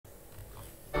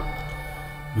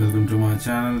Welcome to my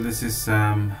channel. This is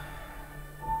Sam.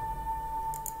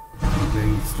 I'm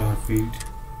playing STARFIELD.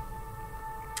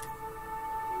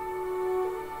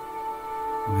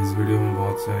 इस video में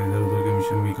बहुत सारे इधर उधर के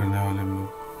मिशन भी करने वाले हम लोग.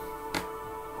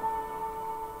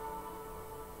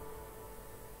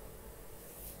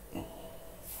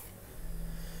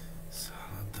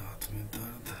 साला दांत में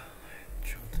दर्द.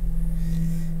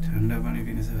 ठंडा पानी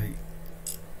पीने से भाई.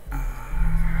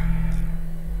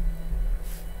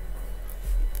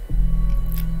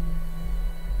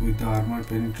 With the armor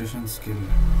penetration skill.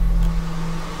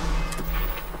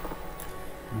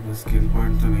 मेरा स्किल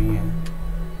पॉइंट तो नहीं है,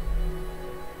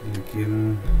 लेकिन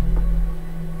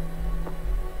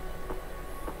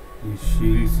ये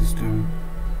शील्ड सिस्टम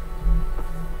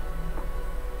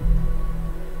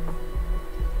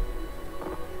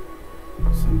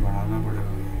सब बढ़ाना पड़ेगा.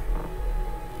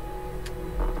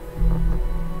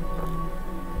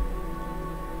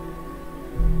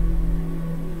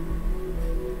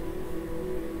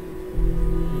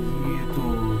 ये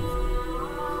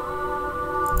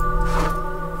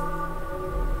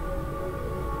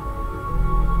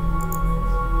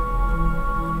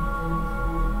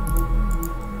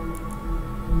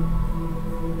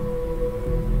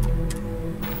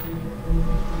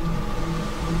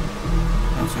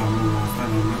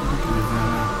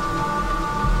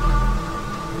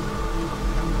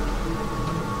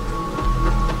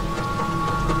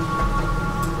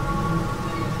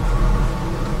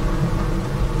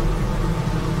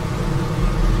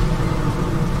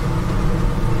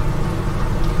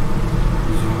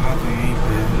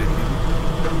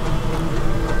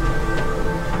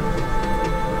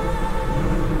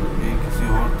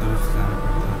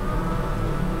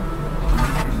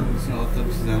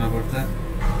जाना पड़ता है,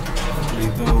 नहीं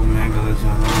तो मैं गलत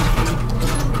जा रहा हूँ.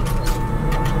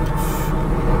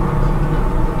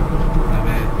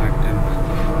 अबे pattern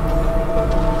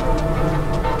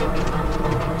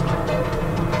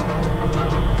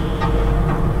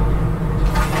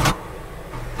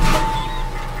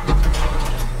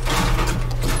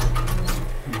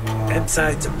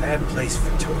Inside's a bad place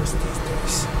for tourists these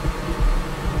days.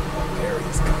 All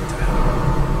areas come down.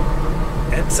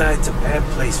 Inside's a bad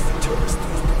place for tourists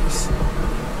these days.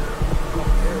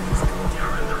 All areas come down.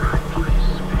 You're in the right place,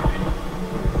 baby.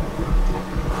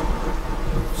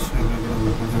 चलो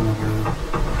ऊपर जाना पड़ेगा.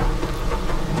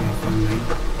 यहाँ पर नहीं.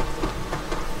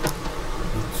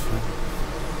 अच्छा,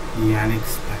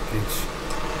 यानिक्स package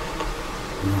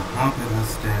यहाँ पे था.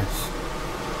 स्टैच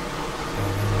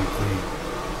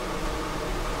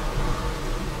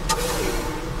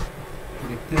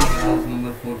देखते हैं क्लास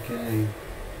नंबर 4 क्या है.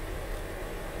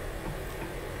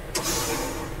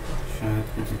 शायद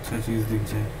कुछ अच्छा चीज दिख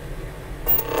जाए.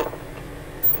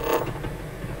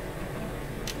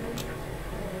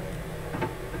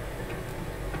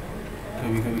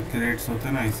 कभी कभी क्रेट्स होते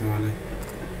हैं ना ऐसे वाले.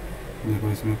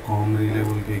 देखो इसमें कॉम रिले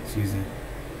बोल के एक चीज है,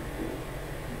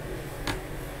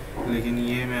 लेकिन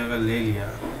ये मैं अगर ले लिया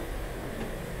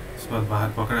इस बार बाहर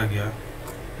पकड़ा गया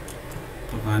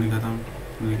तो कहानी खत्म.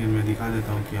 लेकिन मैं दिखा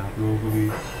देता हूँ कि आप लोगों को भी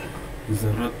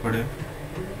ज़रूरत पड़े,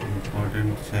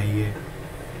 इम्पोर्टेंट चाहिए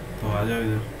तो आ जाओ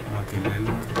इधर आके ले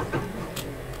लो.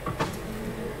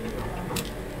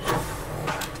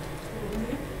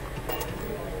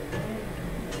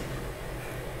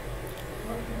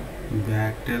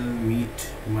 Battle meet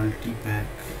multi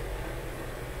pack.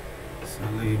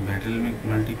 साला ये बैटल मीट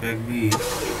मल्टी पैक भी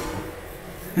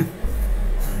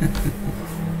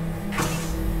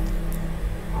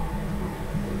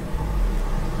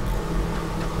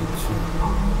अच्छा.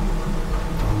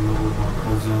 हम लोग को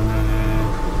वापस जाना है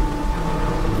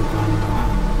दुकान में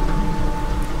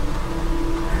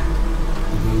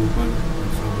इधर ऊपर.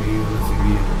 अच्छा वही वाला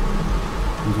सीढ़ी है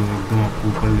जो एकदम आपको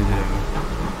ऊपर ले जाएगा.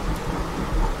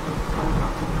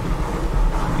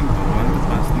 भगवान के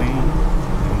पास नहीं,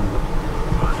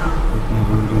 उतना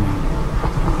दूर भी नहीं.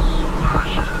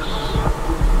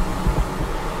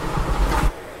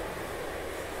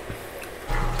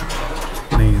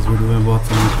 नहीं, इस वीडियो में बहुत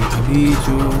सारे अभी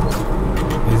जो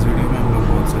इस वीडियो में हम लोग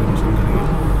बहुत सारे मिशन करेंगे.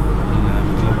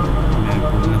 मतलब मैं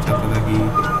बोलना चाहता था कि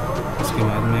इसके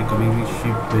बाद मैं कभी भी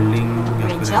शिप बिल्डिंग या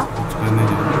फिर ऐसा कुछ करने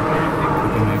जाऊँ,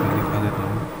 क्योंकि मैं अगर दिखा देता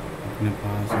हूँ अपने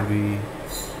पास अभी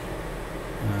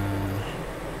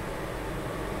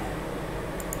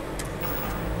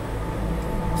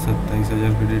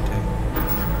 27,000 क्रेडिट है.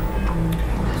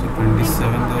 सो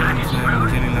 27,000 से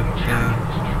मुझे नहीं लगता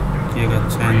कि एक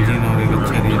अच्छा इंजन और एक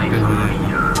अच्छा रिएक्टर हो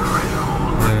जाएगा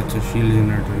और एक अच्छा शील्ड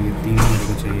जनरेटर. ये तीनों मेरे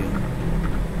को चाहिए.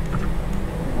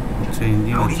 अच्छा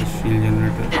इंजन, अच्छा shield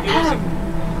generator.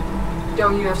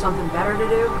 Don't you have something better to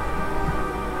do?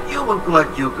 You look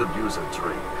like you could use a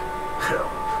drink. Hell,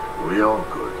 Real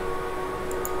good.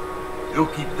 You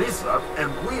keep this up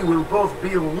and we will both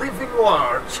be living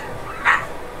large.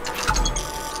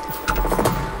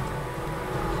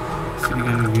 City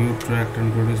can view, track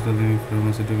and produce the living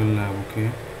pharmaceutical lab,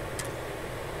 okay.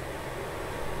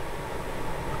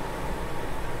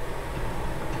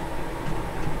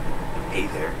 Hey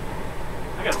there.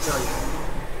 I gotta tell you.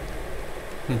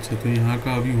 अच्छा तो यहाँ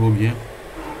का अभी हो गया.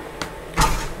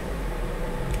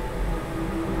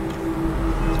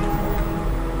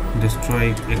 Destroy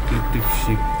ecliptic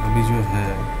ship अभी जो है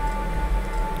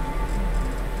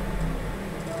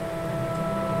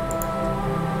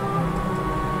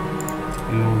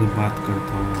इन लोगों से बात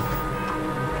करता हूँ.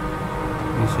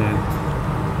 ये शायद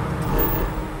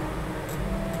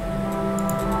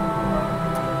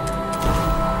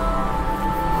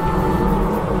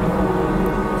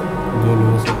दो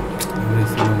लोगों से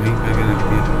वैसे वहीं पे आके रख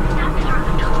दिया.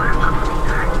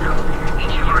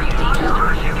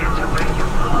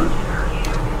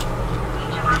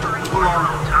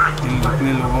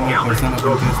 इतने लोगों में पर्सन ऑफ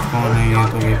इंटरेस्ट कौन है ये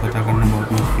तो ये पता करना बहुत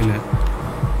मुश्किल है,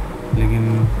 लेकिन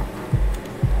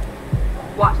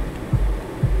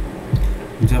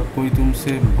जब कोई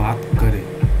तुमसे बात करे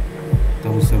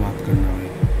तब उससे बात करना भाई.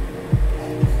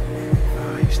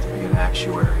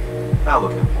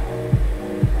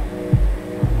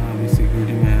 हाँ अभी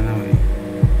सिक्योरिटी में है ना भाई.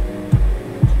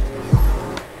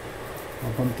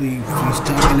 अपन तो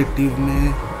फ्रीस्टाइल कलेक्टिव में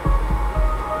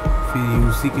फिर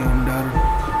यूसी के अंडर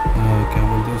क्या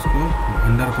बोलते हैं उसको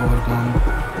अंडर कवर काम,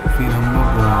 फिर हम लोग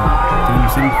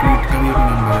क्रिम्सन फ्लीट का भी एक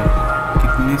मेंबर है.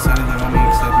 कितने सारे जगह में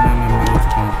एक साथ मैं मेंबर हो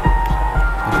चुका हूँ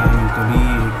पता नहीं. कभी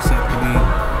एक साथ कभी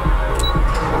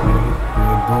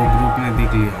दो ग्रुप ने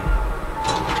देख लिया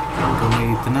तो मैं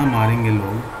इतना मारेंगे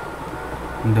लोग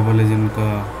डबल एजेंट का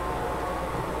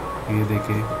ये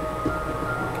देखे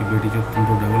कि बेटी जो तुम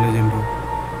तो डबल एजेंट हो.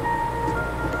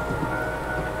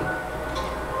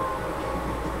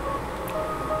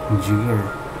 जिगर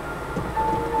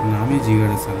नाम ही जिगर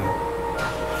है साला.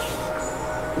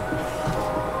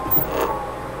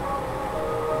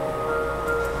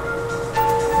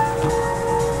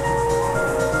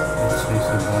 अच्छे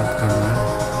से बात करना है.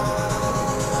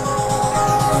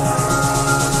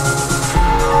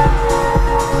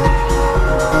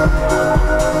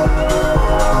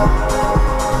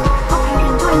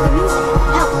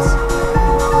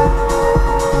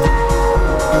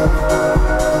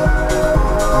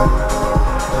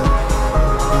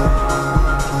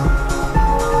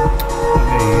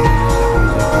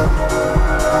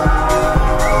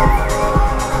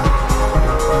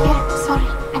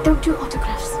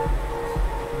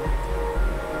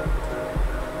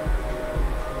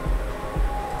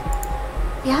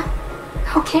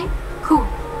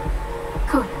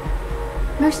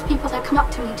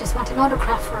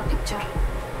 Autograph for a picture,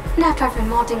 and after I've been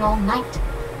modding all night,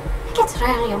 it gets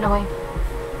really annoying.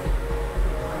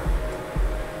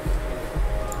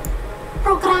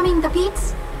 Programming the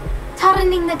beats,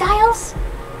 turning the dials.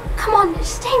 Come on,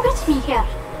 stay with me here.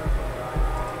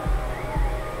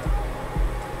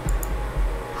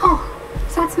 Oh,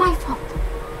 so it's my fault.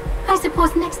 I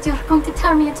suppose next you're going to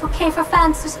tell me it's okay for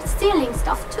fans to start stealing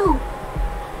stuff too.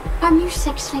 My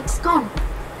music slate's gone,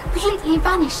 completely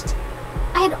vanished.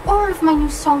 I had all of my new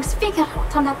songs figured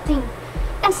out on that thing,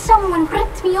 and someone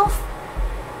ripped me off.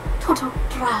 Total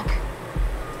drag.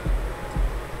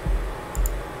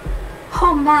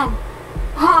 Oh man.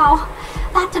 Wow,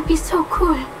 that would be so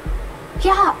cool.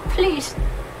 Yeah, please.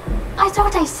 I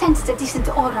thought I sensed a decent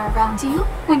aura around you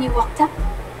when you walked up.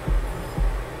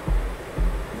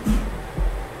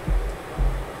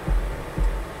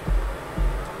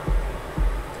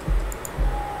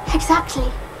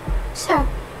 Exactly. So,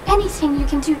 anything you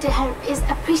can do to help is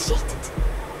appreciated.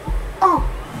 Oh,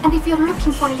 and if you're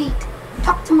looking for a lead,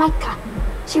 talk to Micah.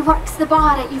 She works the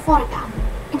bar at Euphorica,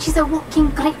 and she's a walking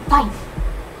grapevine.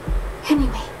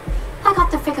 Anyway, I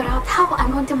got to figure out how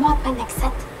I'm going to mod my next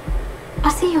set.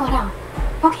 I'll see you around,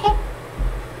 okay?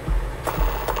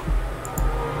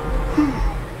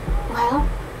 Well,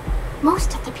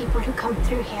 most of the people who come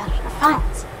through here are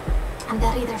fans, and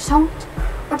they're either sold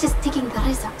or just digging the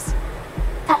rhythms.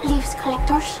 That leaves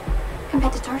collectors,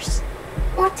 competitors,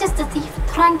 or just a thief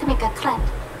trying to make a cred.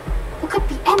 It could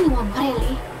be anyone,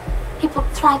 really. People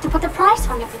try to put a price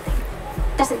on everything.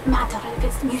 Doesn't matter if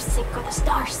it's music or the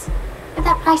stars. If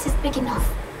that price is big enough,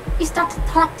 you start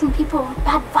attracting people with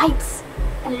bad vibes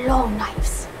and long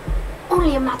knives.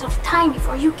 Only a matter of time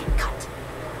before you get cut.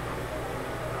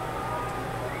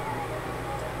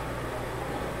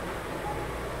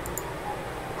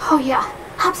 Oh yeah,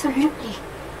 absolutely.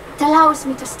 It allows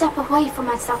me to step away from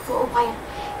myself for a while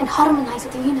and harmonize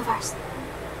with the universe.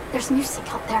 There's music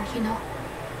out there, you know,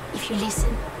 if you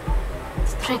listen.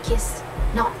 The trick is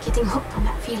not getting hooked on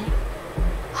that feeling.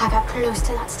 I got close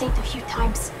to that state a few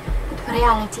times, but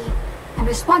reality and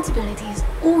responsibilities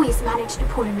always manage to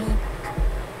pull me back.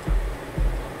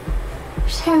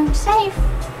 Sound safe.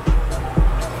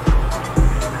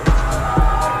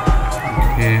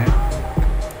 Okay.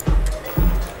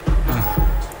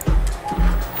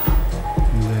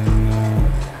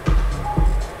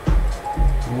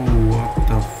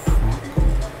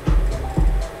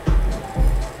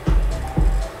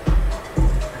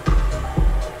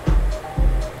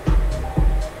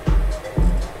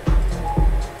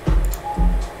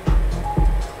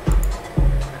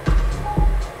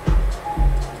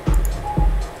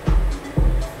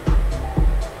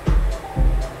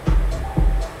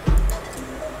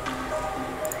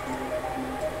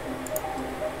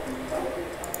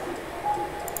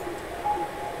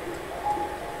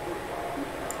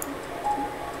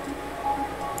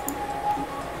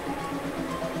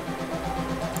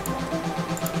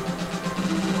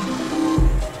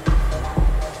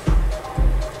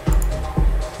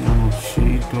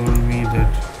 Told me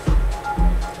that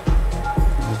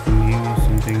the name or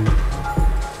something.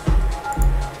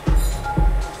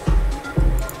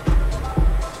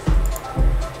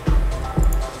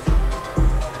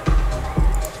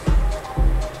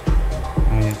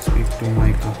 I speak to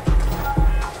Micah.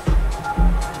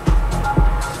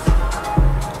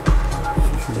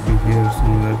 She should be here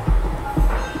somewhere.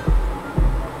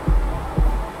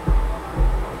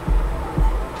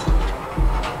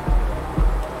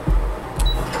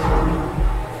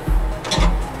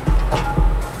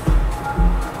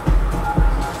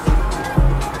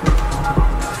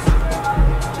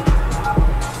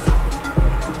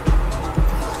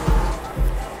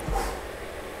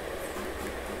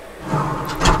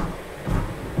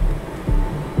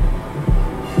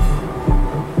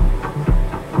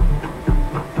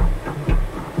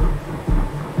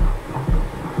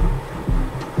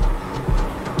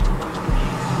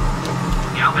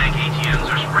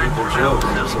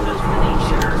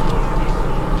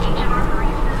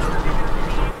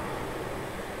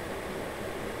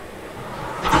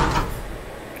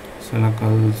 साला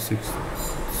कल 70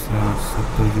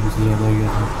 GB से ज़्यादा हो गया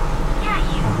था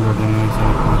upload होने में।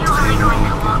 साला 5-6 घंटे लग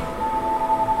गया।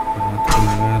 रात को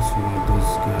लगाया, सुबह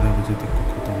 10-11 बजे तक को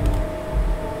खत्म हुआ।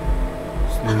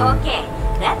 Okay,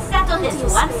 let's settle this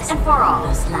once and for all.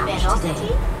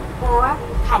 Velocity or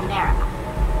Chimera?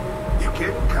 You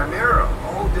kidding? Chimera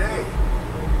all day.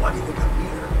 Why do you think I'm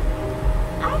here?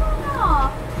 I don't know.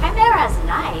 Chimera's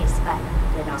nice, but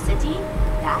Velocity,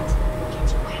 that will get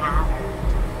you hammered.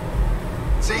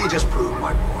 See, you just proved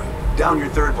my point. Down your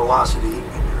third velocity,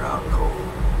 and you're out cold.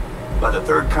 By the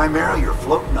third Chimera, you're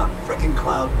floating on frickin'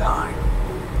 cloud 9.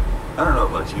 I don't know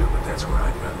about you, but that's where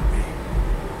I'd rather be.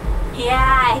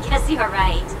 Yeah, I guess you're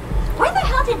right. Where the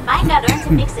hell did Micah learn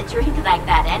to mix a drink like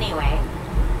that anyway?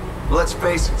 Let's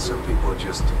face it, some people are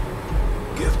just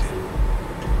gifted.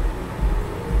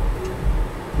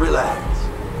 Relax.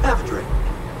 Have a drink.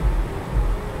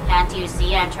 Can't you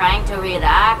see I'm trying to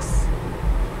relax?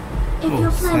 If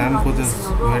you're planning Sam on for using this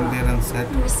Aurora, went there and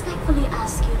said, we respectfully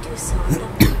ask you do so in the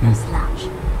People's Lounge.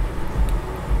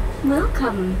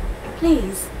 Welcome.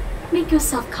 Please, make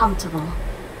yourself comfortable.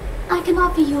 I can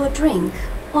offer you a drink,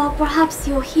 or perhaps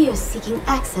you're here seeking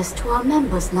access to our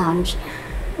Members' Lounge,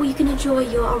 where you can enjoy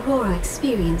your Aurora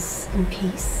experience in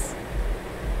peace.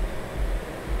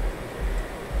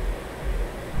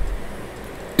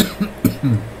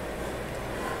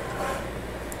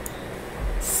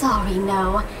 Sorry,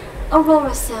 no.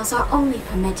 Aurora sales are only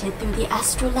permitted through the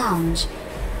Astro Lounge.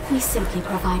 We simply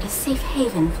provide a safe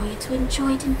haven for you to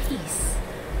enjoy it in peace.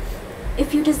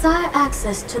 If you desire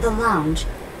access to the lounge,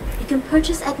 you can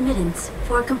purchase admittance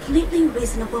for a completely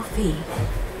reasonable fee.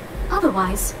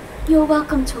 Otherwise, you're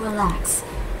welcome to relax,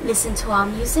 listen to our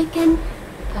music, and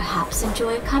perhaps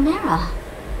enjoy a Chimera.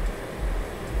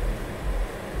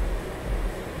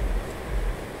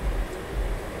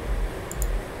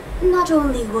 Not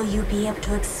only will you be able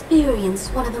to experience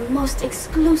one of the most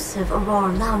exclusive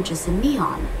Aurora lounges in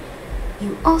Neon,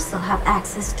 you also have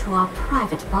access to our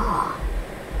private bar.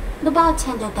 The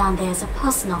bartender down there is a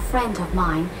personal friend of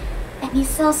mine, and he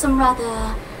sells some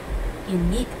rather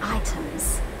unique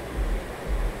items.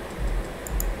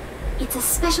 It's a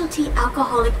specialty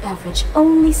alcoholic beverage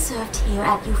only served here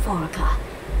at Euphorica.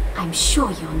 I'm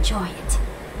sure you'll enjoy it.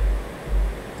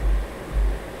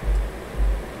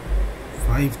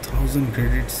 5,000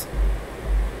 credits.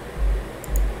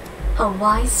 A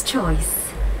wise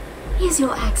choice. Here's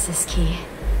your access key.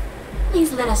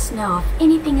 Please let us know if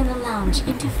anything in the lounge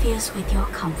interferes with your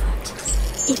comfort.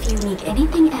 If you need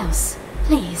anything else,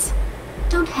 please,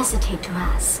 don't hesitate to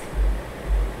ask.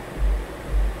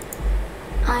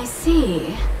 I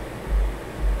see.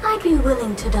 I'd be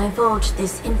willing to divulge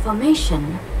this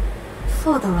information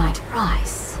for the right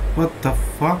price. What the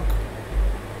fuck?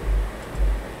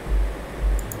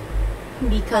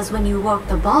 Because when you work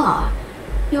the bar,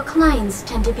 your clients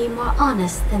tend to be more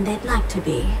honest than they'd like to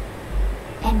be.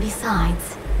 And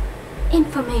besides,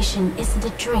 information isn't a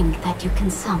drink that you can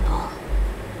sample.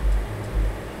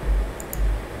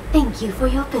 Thank you for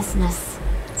your business.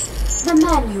 The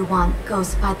man you want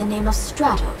goes by the name of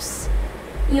Stratos.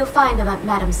 You'll find him at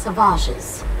Madame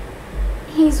Sauvage's.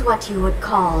 He's what you would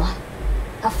call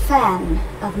a fan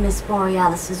of Miss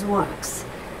Borealis's works.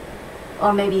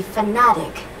 Or maybe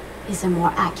fanatic is a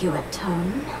more accurate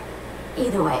term.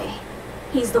 Either way,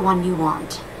 he's the one you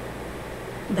want.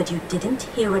 But you didn't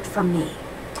hear it from me.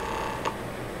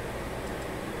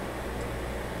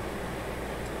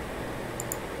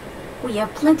 We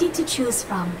have plenty to choose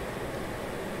from.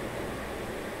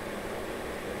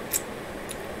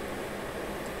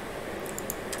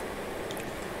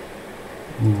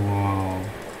 Wow.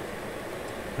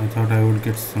 I thought I would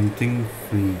get something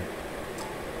free.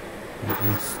 At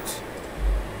least.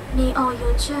 May all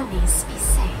your journeys be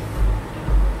safe.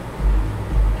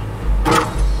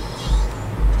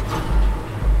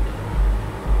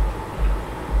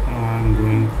 Oh, I'm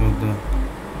going for the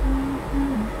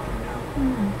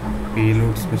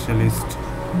payload specialist.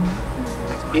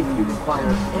 If you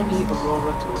require any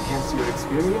Aurora to enhance your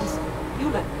experience, you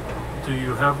let... Do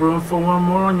you have room for one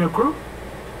more on your crew?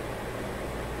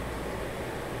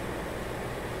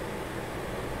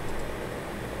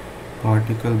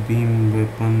 Particle beam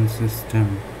weapon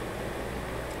system.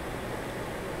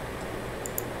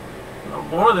 No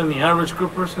more than the average crew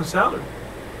person's salary.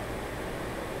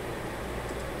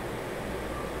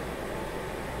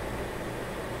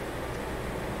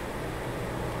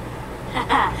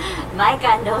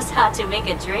 Micah knows how to make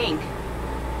a drink.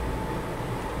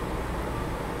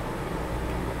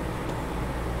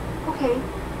 Okay.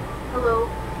 Hello.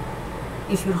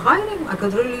 If you're hiring, I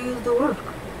could really use the work.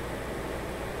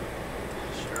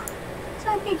 Sure. So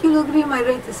I think you'll agree my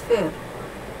rate is fair.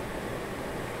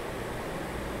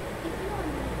 If you are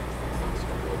needing some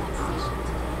extra relaxation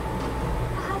today,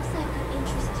 perhaps I could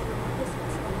interest you in a visit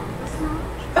to the Members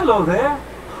Lounge. Hello there.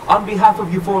 On behalf of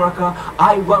Euphorica,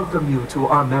 I welcome you to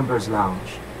our members'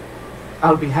 lounge.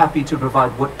 I'll be happy to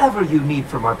provide whatever you need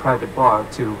from our private bar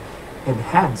to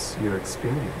enhance your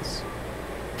experience.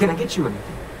 Can I get you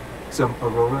anything? Some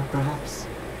Aurora, perhaps?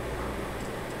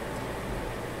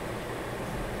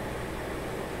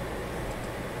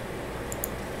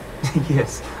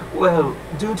 Yes. Well,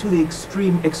 due to the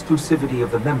extreme exclusivity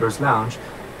of the members' lounge,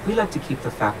 we like to keep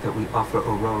the fact that we offer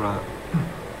Aurora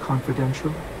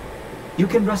confidential. You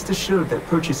can rest assured that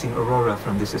purchasing Aurora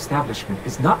from this establishment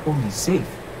is not only safe,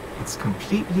 it's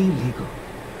completely legal.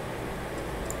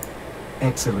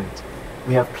 Excellent.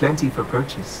 We have plenty for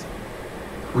purchase.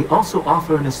 We also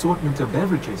offer an assortment of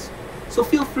beverages, so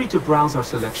feel free to browse our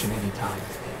selection anytime.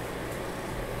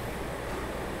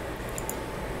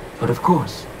 But of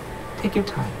course, take your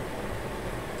time.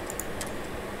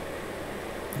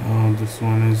 This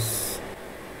one is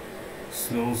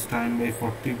slows time by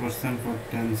 40% for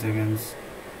 10 seconds.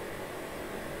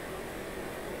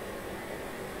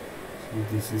 So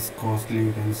this is costly,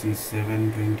 you can see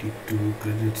 722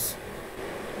 credits.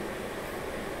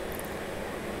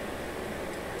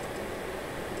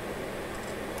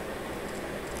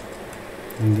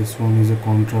 And this one is a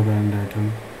contraband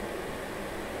item.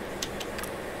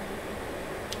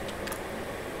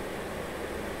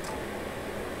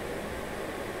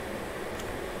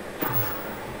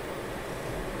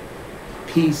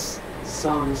 Peace,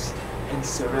 solace, and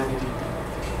serenity.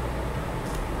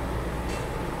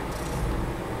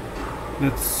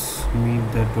 Let's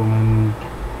meet that woman.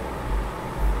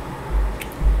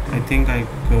 I think I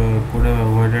could have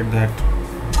avoided that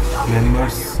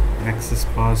members access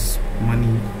pass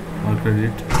money or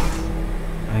credit.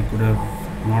 I could have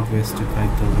not wasted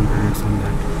 5,000 credits on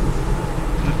that.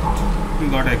 But we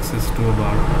got access to a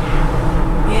bar.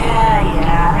 Yeah,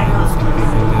 I know. Some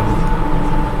people there.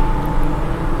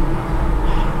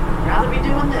 Rather be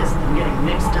doing this than getting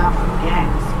mixed up with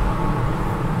gangs.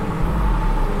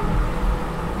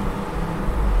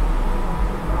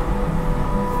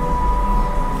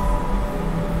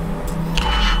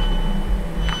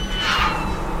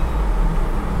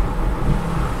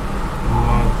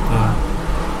 What the?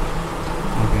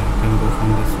 Okay, I can go from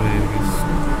this way, I guess.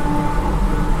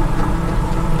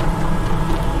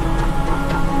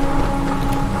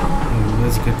 I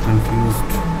always get confused.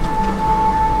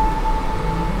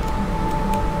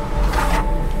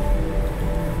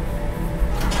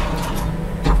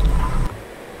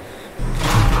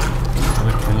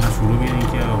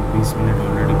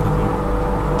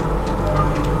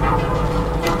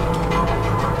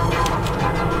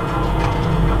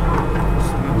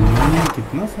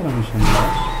 कितना सारा mission है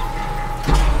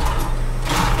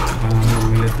हम लोग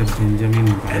मिले थे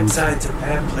Benjamin Inside's a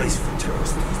bad place for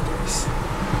tourists these days.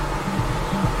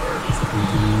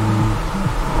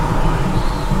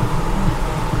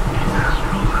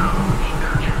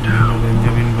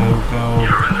 Benjamin भाई का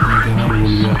जगह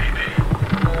भूल गया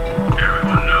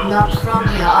Not from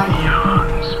here, are you?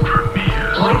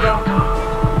 There we go.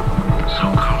 So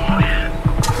come on in.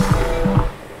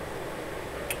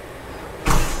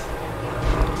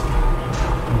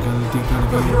 गलती कर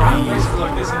दी भाई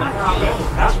Look,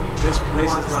 this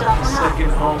place is like a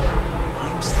second home.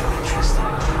 I'm still interested.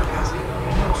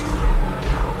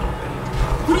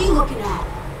 What are you looking at?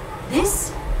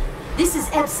 This? This is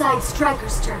Epside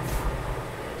Striker's turf.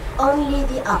 Only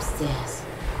the upstairs.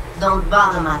 Don't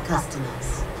bother my customers.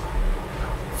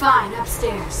 Fine,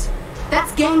 upstairs.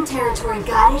 That's gang territory,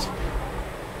 got it?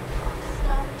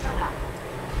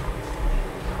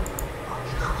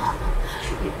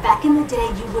 Back in the day,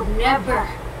 you would never.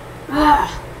 Ugh.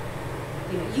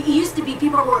 You used to be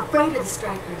people who were afraid of the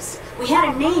Strikers. We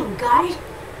had a name, got it?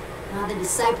 Now the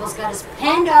disciples got us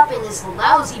penned up in this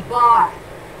lousy bar.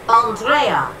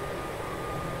 Andrea!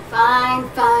 Fine,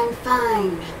 fine,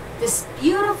 fine. This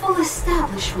beautiful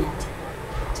establishment.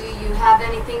 Do you have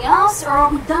anything else, or are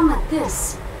we done with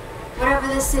this? Whatever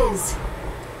this is.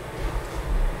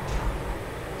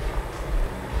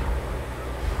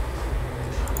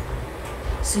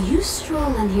 So you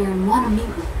stroll in here and want to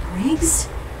meet with Briggs?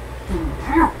 The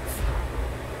nerve.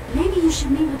 Maybe you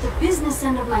should meet with the business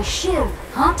end of my shiv,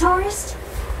 huh, tourist?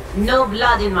 No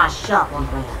blood in my shop,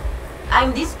 Andrea.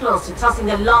 I'm this close to tossing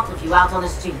the lot of you out on the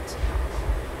street.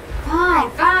 Fine,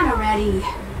 fine already.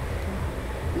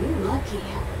 You're lucky.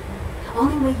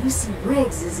 Only way you see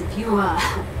Briggs is if you,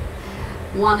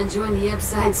 want to join the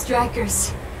Epside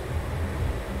Strikers.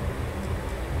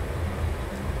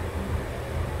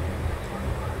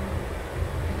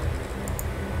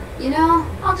 You know,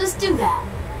 I'll just do that.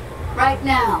 Right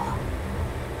now.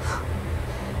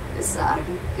 This ought to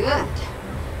be good.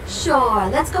 Sure,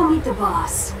 let's go meet the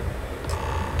boss.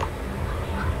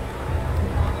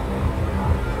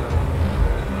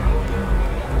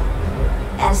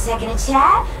 Got a second to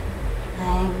chat?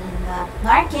 I'm in the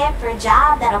market for a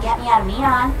job that'll get me out of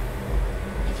Neon.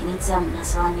 If you need some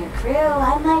muscle on your crew,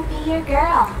 I might be your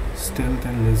girl. Stealth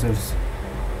and lizards.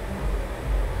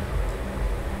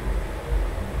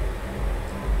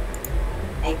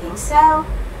 I think so.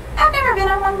 I've never been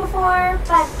on one before,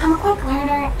 but I'm a quick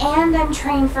learner and I'm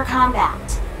trained for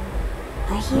combat.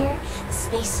 I hear the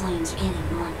space lanes are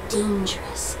getting more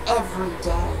dangerous every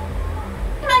day.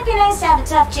 It might be nice to have a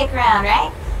tough chick around,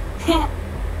 right?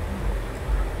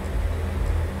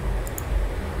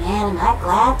 Man, am I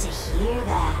glad to hear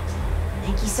that.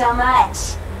 Thank you so much.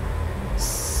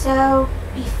 So,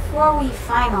 before we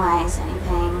finalize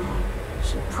anything, I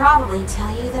should probably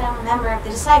tell you that I'm a member of the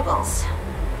Disciples.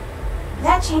 If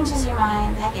that changes your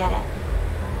mind, I get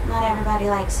it. Not everybody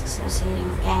likes associating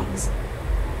with gangs.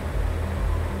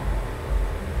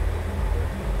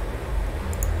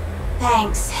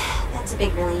 Thanks. That's a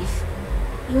big relief.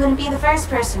 You wouldn't be the first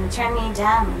person to turn me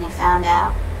down when they found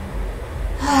out.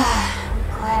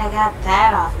 I'm glad I got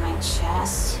that off my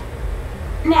chest.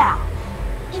 Now,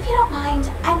 if you don't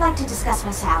mind, I'd like to discuss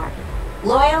my salary.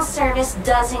 Loyal service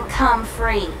doesn't come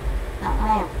free. Not when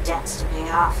I have debts to pay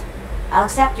off. I'll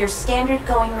accept your standard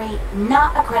going rate,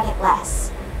 not a credit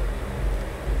less.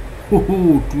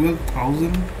 Oh,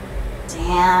 12,000?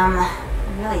 Damn, I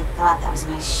really thought that was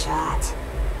my shot.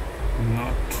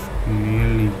 Not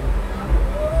nearly.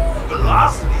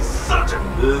 Velocity's such a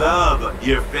love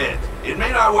your fit. It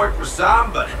may not work for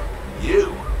some, but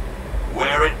you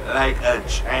wear it like a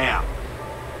champ.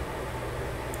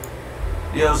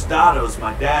 Diostado's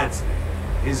my dad's name.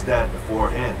 His dad before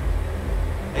him.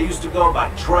 I used to go by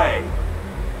Trey.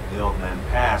 The old man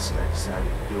passed. I decided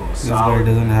to do him a This solid. guy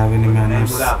doesn't have any Put the name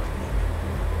manners. without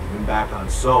even back on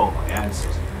Soul, my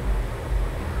ancestors.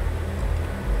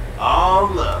 All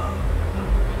love.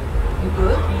 You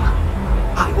good?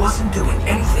 I wasn't doing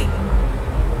anything.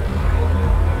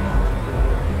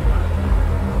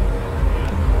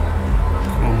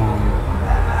 Come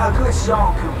on. A good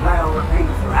song can play on repeat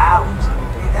for hours.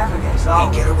 It never gets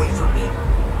old. Hey, get away from me.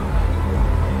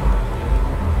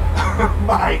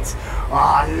 Mate,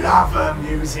 I love her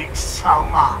music so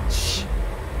much.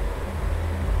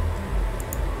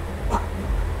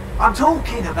 I'm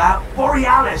talking about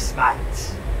Borealis,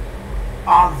 mate.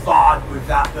 I vibe with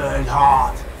that bird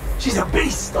hard. She's a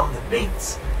beast on the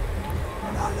beat.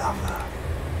 And I love her.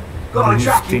 Got a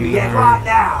track in the head right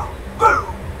now.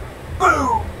 Boom!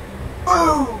 Boom!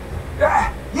 Boom!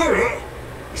 Yeah, you hear it?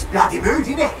 It's bloody mood,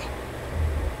 isn't it?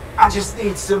 I just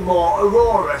need some more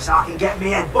Aurora so I can get me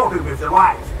head bobbing with the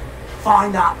wave.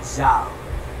 Find that zone.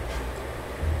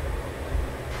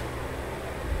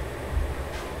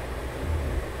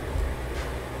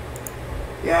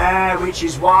 Yeah, which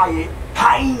is why it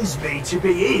pains me to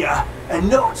be here and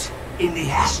not in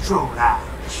the Astral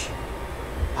Lounge.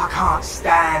 I can't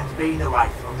stand being away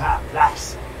from that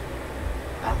place.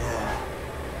 And,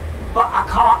 but I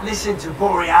can't listen to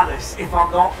Borealis if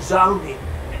I'm not zoning.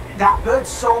 That bird's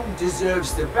song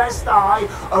deserves the best eye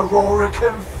Aurora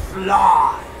can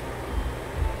fly.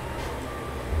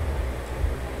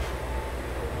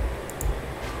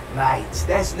 Mate,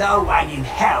 there's no way in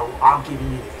hell I'm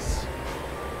giving you this.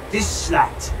 This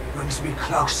slate brings me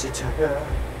closer to her.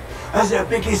 As her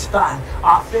biggest fan,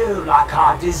 I feel like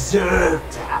I deserve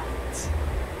to have it.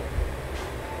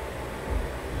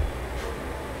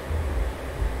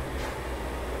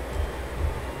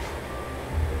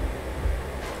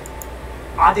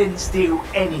 I didn't steal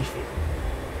anything.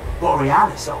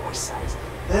 Borealis always says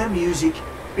her music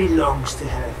belongs to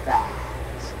her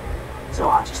fans. So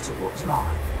I just took what was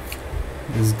mine.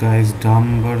 This guy's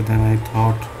dumber than I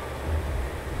thought.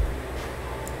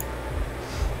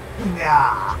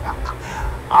 Nah,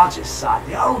 I'll just cite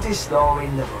the oldest law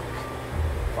in the book.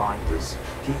 Finders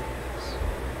keepers.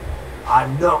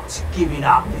 I'm not giving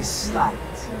up this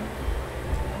slate.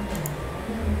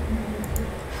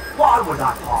 Why would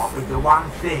I part with the one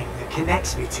thing that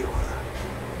connects me to her?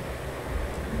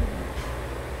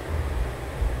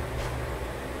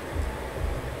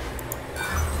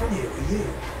 And who are you?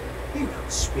 You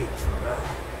don't speak for her.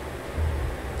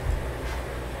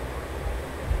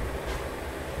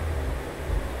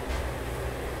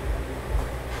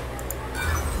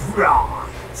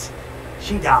 Right.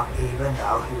 She don't even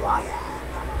know who I am.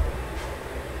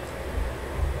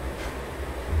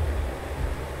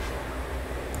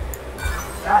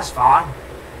 That's fine.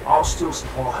 I'll still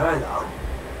support her though.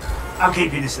 I'm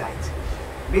keeping the slate.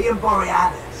 Me and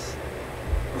Borealis,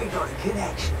 we got a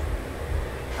connection.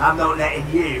 I'm not letting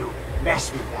you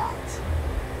mess with that.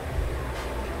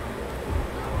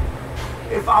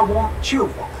 If I want chill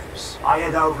vibes, I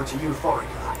head over to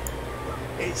Euphorica.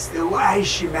 It's the way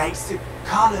she makes the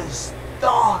colours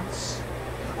dance.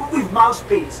 With most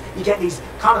beats, you get these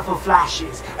colourful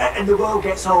flashes, and the world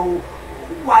gets all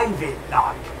waving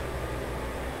like.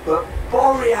 But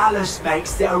Borealis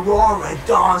makes the Aurora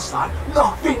dance like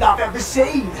nothing I've ever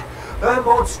seen. Her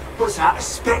mods puts out a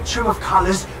spectrum of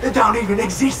colours that don't even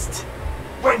exist.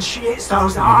 When she hits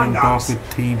those high notes,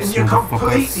 and you're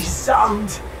completely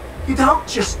zoned, you don't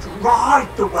just ride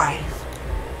the wave,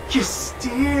 you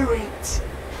steer it.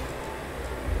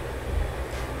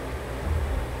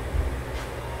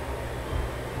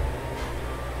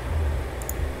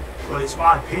 Well, it's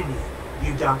my opinion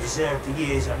you don't deserve the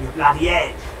years on your bloody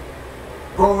head.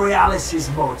 Borealis's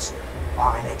mods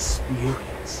are an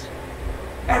experience.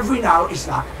 Every note is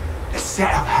like a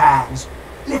set of hands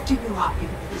lifting you up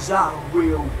into the zone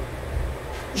real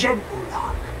gentle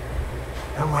like.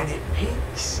 And when it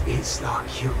peaks, it's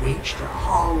like you reached a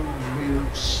whole new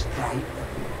state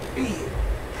of being.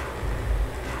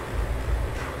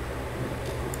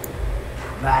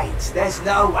 Mate, there's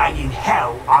no way in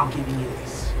hell I'm giving you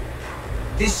this.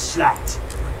 This slate.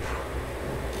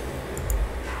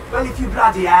 Well, if you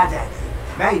bloody had any,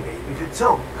 maybe we could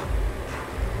talk.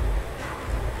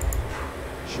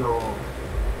 Sure.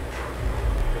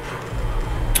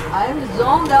 I'm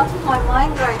zoned out of my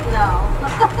mind right now.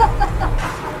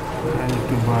 I need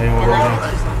to buy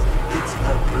Aurora.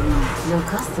 No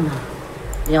customer.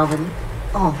 Bienvenue.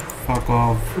 Oh. Fuck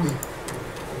off.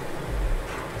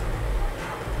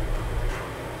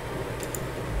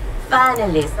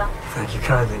 Finally, sir. Thank you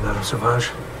kindly, Madame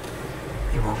Sauvage.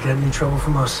 You won't get any trouble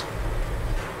from us.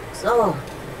 So,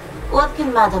 what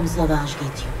can Madame Sauvage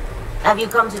get you? Have you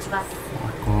come to trust?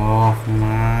 Fuck off,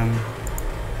 man.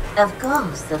 Of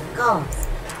course, of course.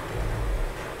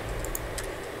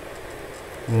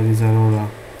 Where is Aurora?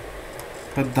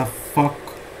 What the fuck?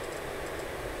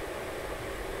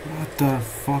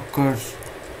 Motherfuckers.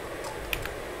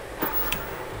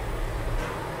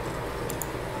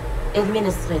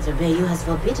 Administrator Bayou has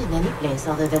forbidden any place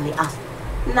other than the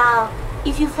Astral. Now,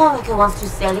 if Euphorica wants to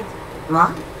sell it,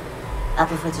 moi, I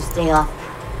prefer to stay off.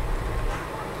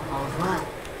 Au revoir.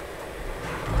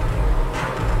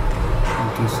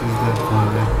 This is that guy.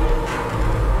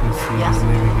 Let's see his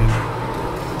name again.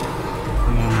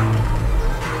 No.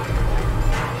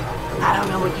 I don't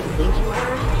know what you think you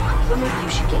heard, but maybe you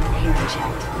should get your hearing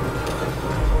checked.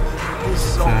 This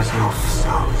song's not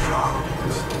so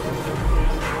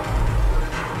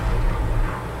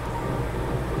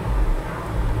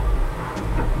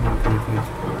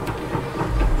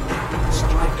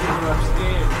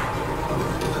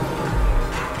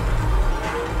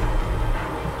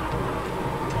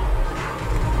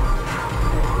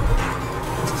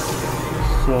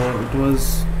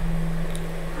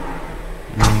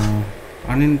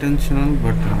unintentional,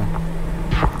 but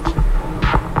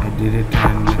I did it,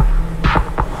 and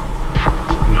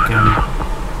we can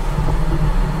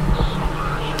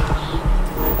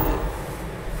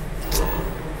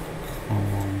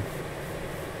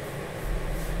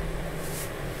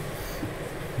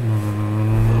no.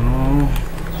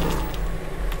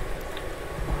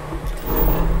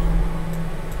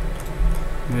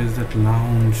 Where's that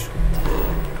lounge?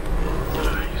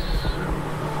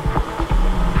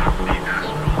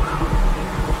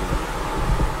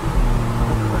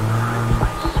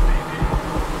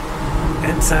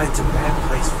 Inside's a bad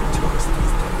place for tourists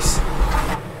these days.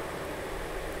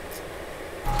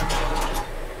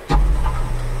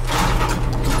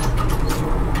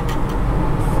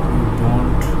 You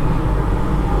don't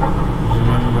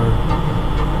remember,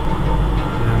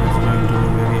 that is going to be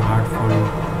very hard for you.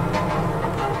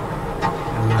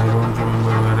 And I don't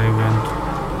remember where I went.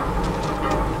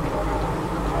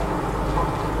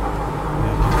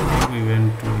 Yeah, I think we went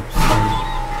to upside.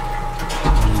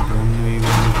 And then we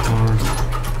went for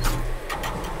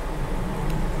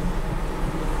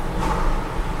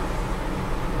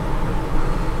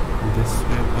this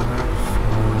way perhaps,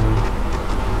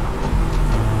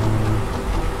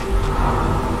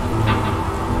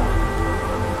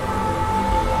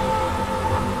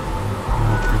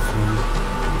 not this one.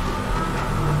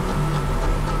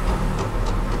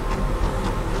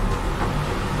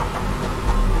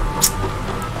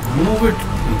 Move it,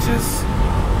 bitches.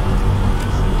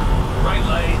 Bright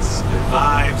lights, good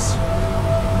vibes.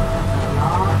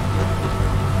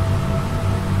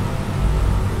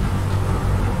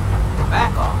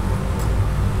 Back off.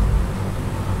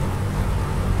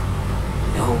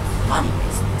 No funny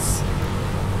business.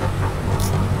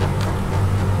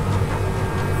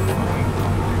 Fucking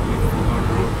completely forgot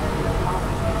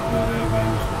where I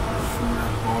went. Should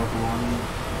have bought one,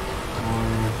 or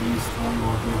at least one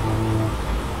bottle of oil.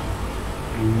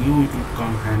 I knew it would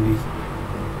come handy.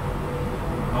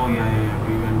 Oh yeah,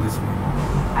 we went this way.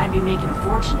 I'd be making a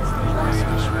fortune as the last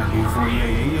fish. Before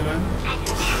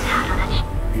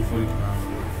before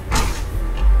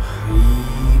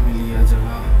मिल गया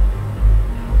जगह,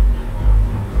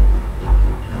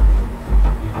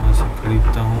 यहाँ से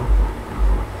खरीदता हूँ,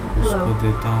 उसको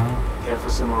देता हूँ. Care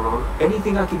for some Aurora?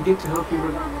 Anything I can get to help you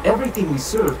with? Everything we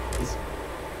serve is...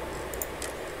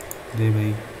 दे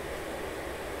भाई,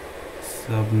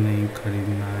 सब नहीं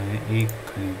खरीदना है, एक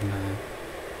खरीदना है.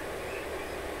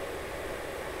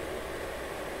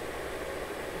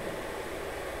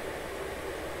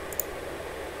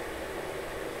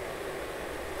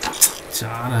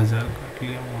 $4,000 काट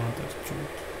लिया वहाँ तक चूट.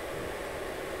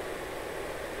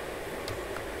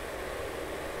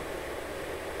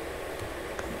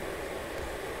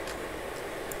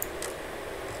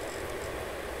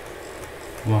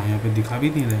 वहाँ यहाँ पे दिखा भी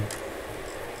नहीं रहे,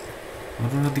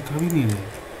 और दिखा भी नहीं रहे.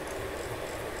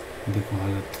 देखो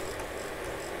हालत.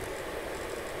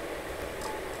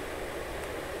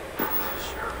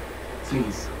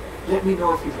 Please, let me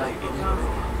know if you'd like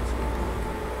anything.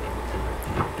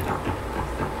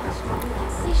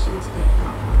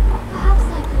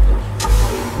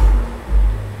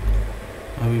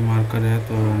 अभी मार्कर है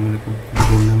तो मेरे को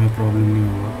ढूंढने में प्रॉब्लम नहीं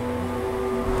होगा.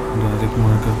 डायरेक्ट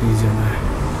मार्कर पे जाना है.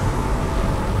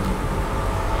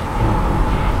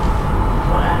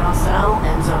 What I don't sell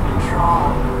ends up in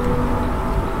trouble.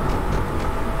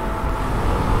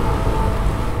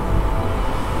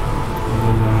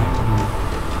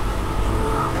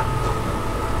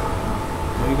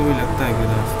 कभी कभी लगता है कि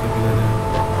रास्ते पे जा रहे हैं,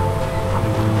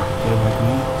 लेकिन कोई बात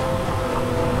नहीं.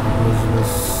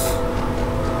 बस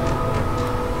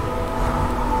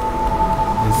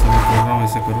जैसे मैं कर रहा हूँ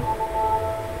ऐसे करो.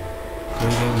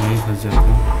 कभी कभी मैं ही फंस जाता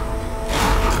हूँ.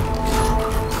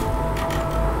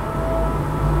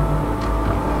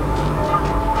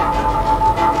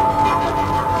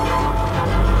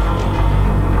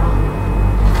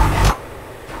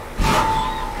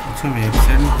 अच्छा मैं एक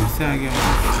साइड में फिर से आ गया हूँ.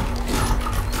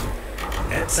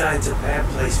 Inside's a bad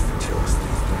place for tourists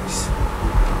these days.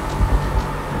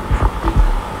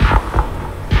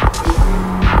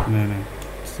 नहीं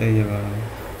सही जगह है.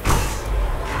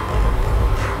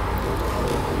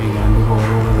 ये गांडू को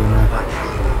और देना है.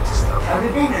 Have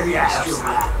you been to the Astral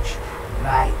Lounge?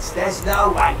 Mate, there's no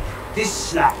way. This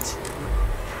slut.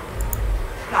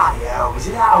 Bloody hell, is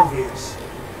it that obvious?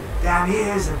 Down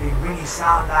ears have been ringing so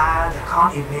loud I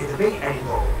can't even hear the beat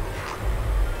anymore.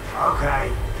 Okay,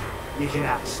 you can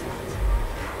have a slut.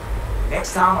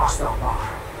 Next time I stop by,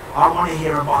 I want to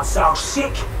hear about so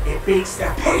sick it beats the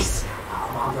piss out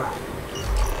of my brain.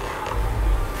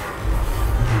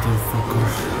 Motherfucker.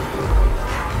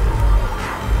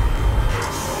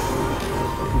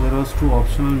 was 2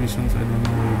 optional missions. I don't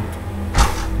know,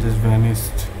 it just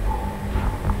vanished.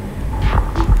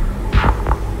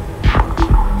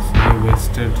 So I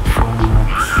wasted so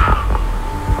much.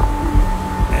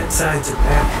 Inside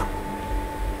Japan.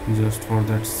 Just for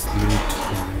that slate.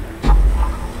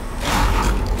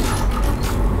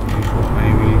 I hope I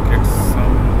will get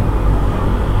some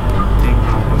thing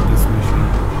out of this mission.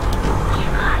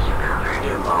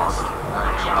 You're lost.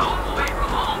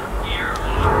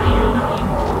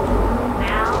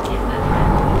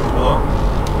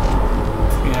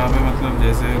 यहाँ पे मतलब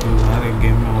जैसे हर एक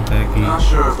game में होता है कि Not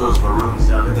sure if those maroons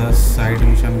down there. 10 side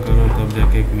mission करो तब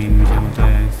जाके एक मेन मिशन होता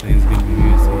है। इस गेम में भी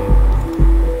ऐसे ही है।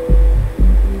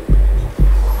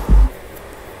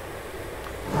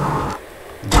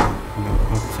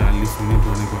 लगभग 40 मिनट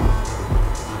होने के बाद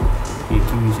एक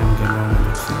ही मिशन कर रहा हूँ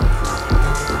जब से।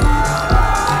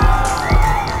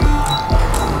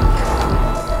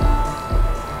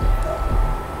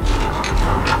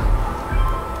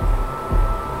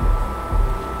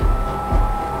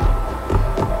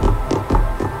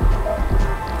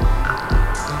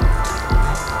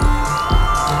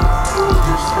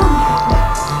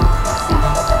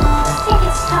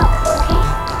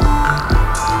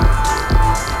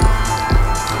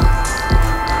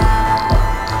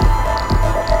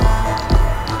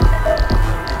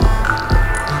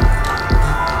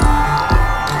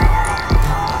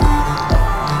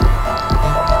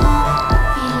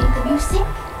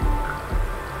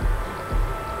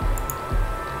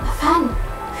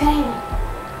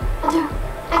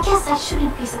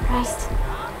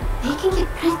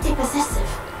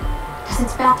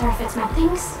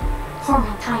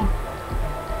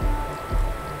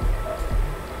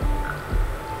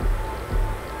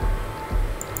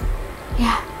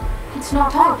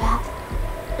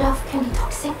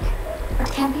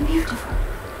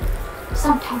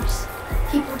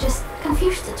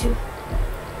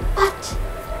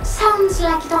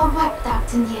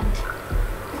 In the end,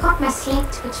 I got my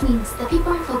slate, which means the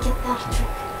people will get their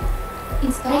trick.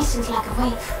 Inspiration's like a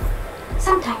wave.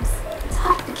 Sometimes it's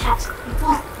hard to catch with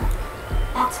both of them.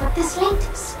 That's what this slate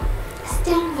is. A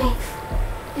still wave.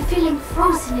 You're feeling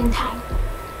frozen in time.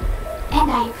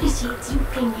 And I appreciate you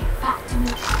bringing it back to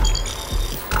me.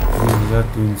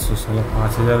 300 साला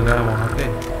 5000 गया वहाँ पे।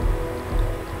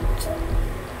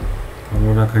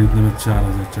 अरोरा खरीदने में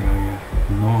 4000 चला गया।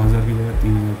 9000 की जगह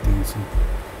 3300।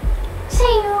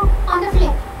 See you on the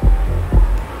flip.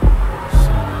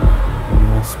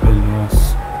 Pelos.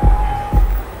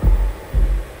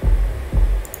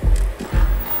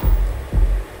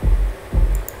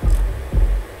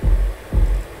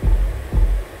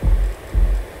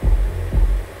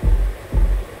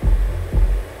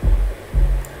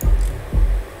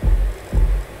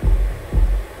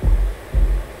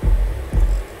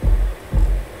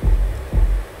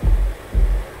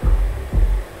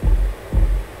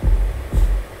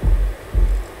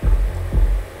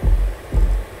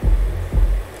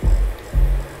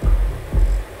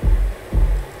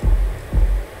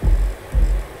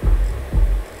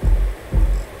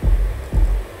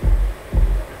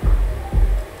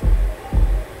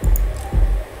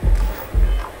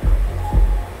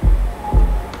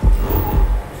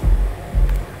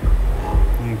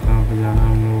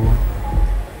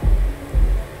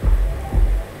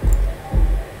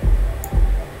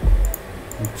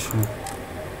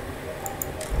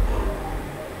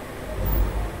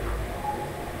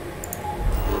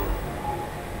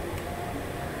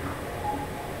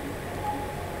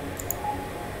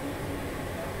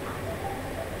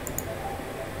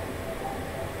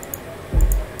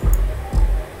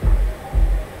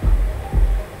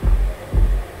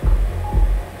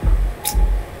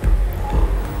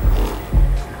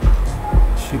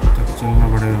 चलना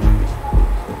पड़ेगा भाई।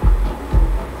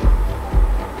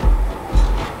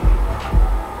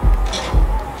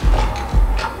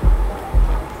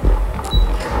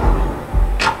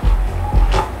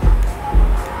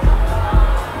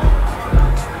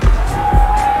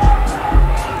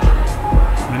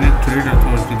 मैंने ट्रेड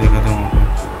अथॉरिटी देखा था वहाँ पे।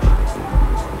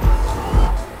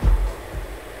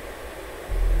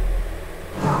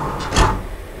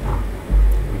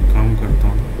 काम करता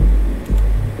हूँ,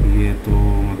 ये तो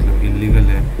मतलब इलीगल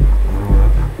है अरोरा,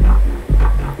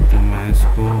 तो मैं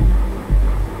इसको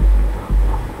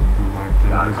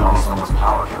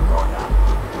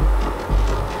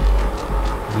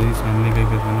यही सामने कहीं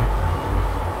पे था ना।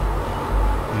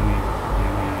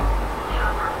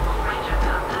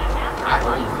 I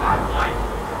believe my wife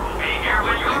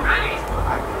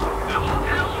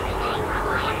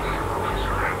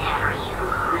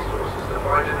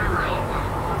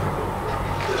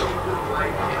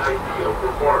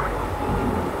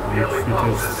मेरे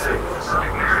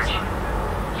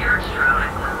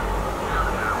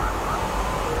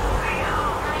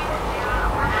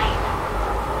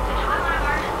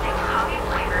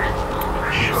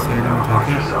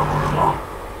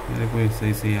को एक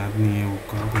सही से याद नहीं है वो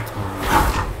कहाँ पे था।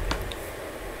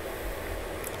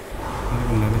 मेरे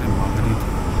को लग रहा है बाहर ही था।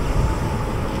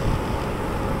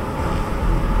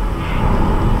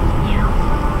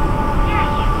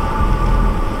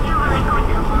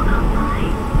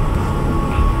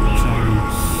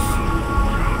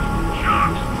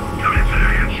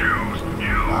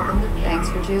 Thanks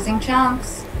for choosing chunks.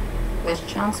 Which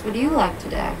chunks would you like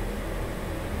today?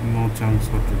 No chunks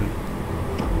for today.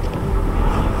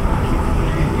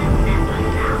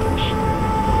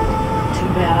 Too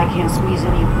bad I can't squeeze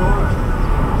any more.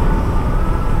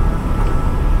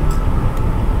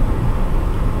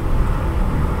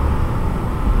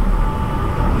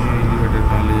 ये एलिवेटर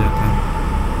डाले जाते हैं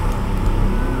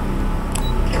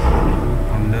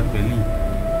अंदर बेली।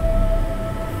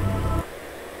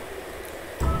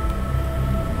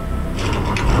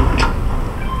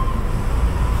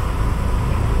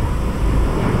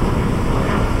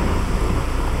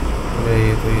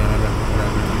 ये तो यहाँ लग रहा है।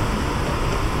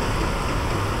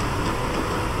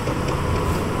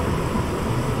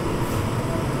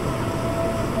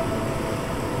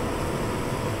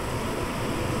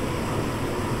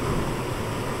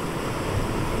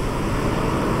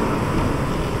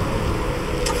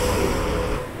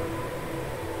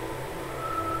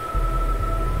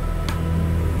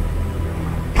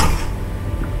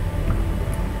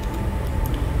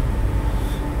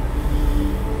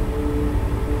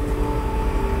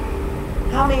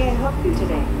 How may I help you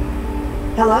today?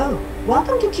 Hello,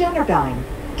 welcome to Generdyne.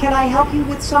 Can I help you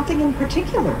with something in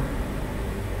particular?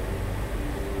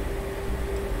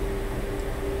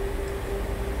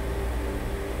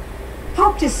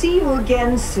 Hope to see you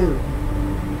again soon.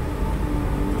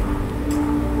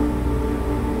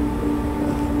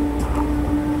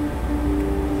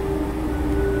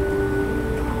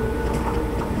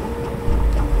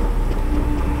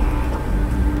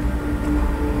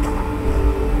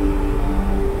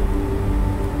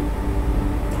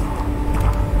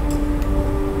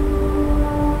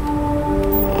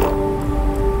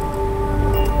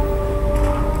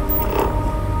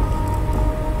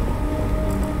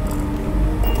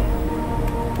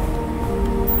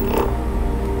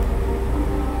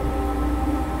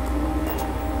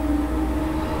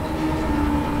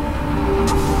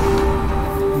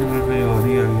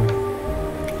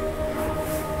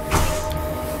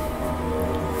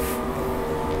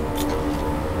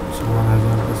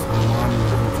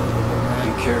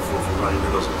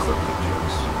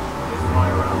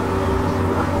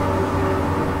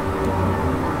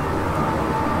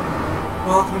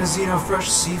 Welcome to Xeno Fresh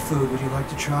Seafood. Would you like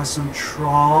to try some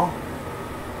trawl?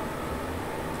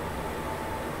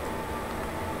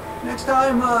 Next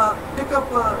time, pick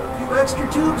up a few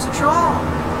extra tubes of trawl.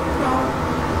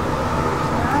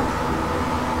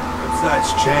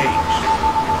 That's changed.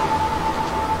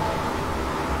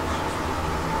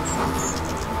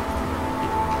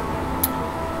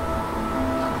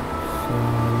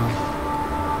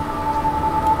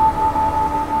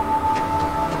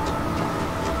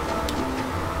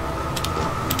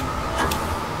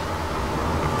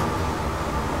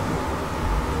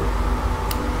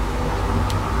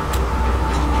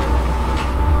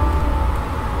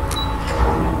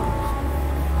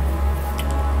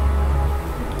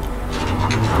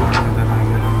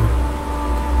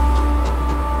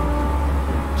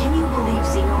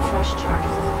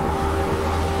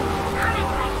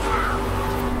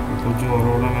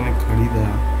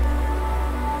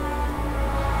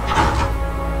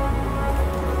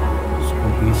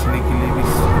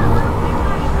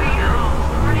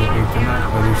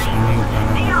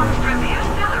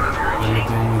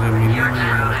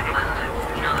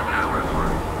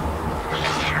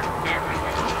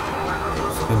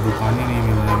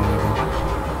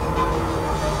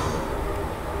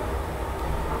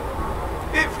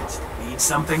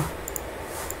 Something.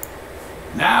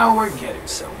 Now we're getting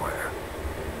somewhere.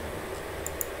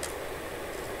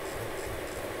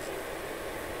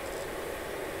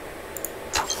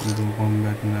 Do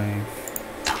combat knife.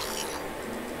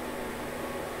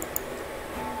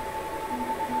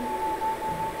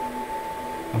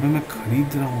 अबे मैं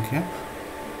खरीद रहा हूँ क्या?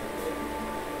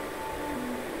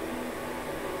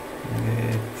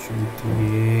 ये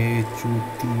चूतिए,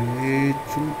 चूतिए,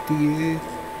 चूतिए।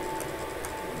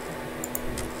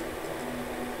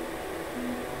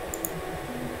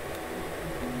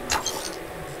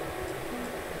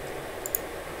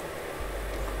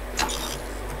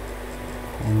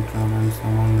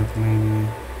 सामान रखना ही नहीं है।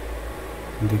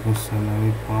 देखो साला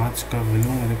अभी 5 का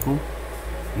वैल्यू मेरे को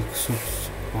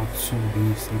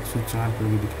 520 104 पर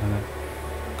भी दिखा रहा है।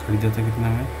 खरीदा था कितना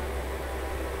में?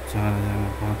 4000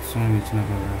 में, 500 में बेचना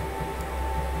पड़ रहा है।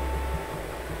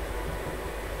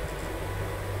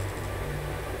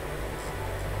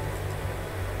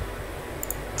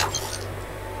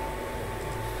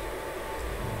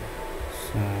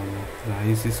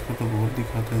 प्राइस इसका तो बहुत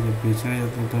दिखाता है, जब बेचने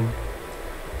जाता है तो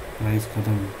प्राइस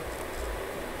ख़त्म।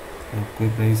 अब कोई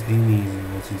प्राइस है ही नहीं है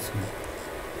मेरा चीज़ का।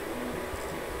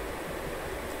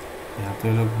 यहाँ तो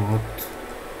लोग बहुत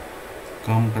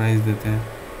कम प्राइस देते हैं।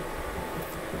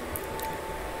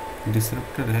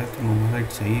 डिसरप्टर है तो मोबाइल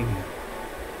चाहिए क्या?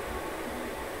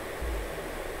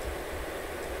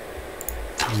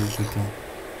 ये तो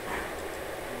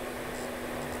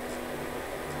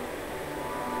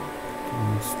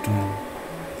stone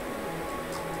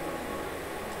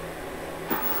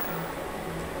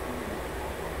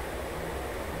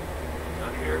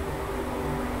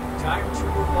Time to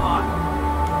move on.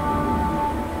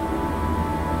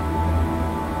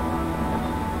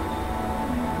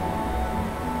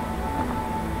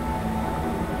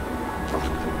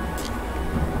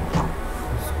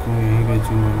 इसको यहीं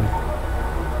बेचूंगा मैं।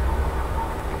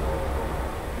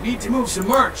 Need to move some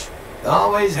merch.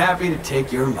 Always happy to take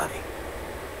your money.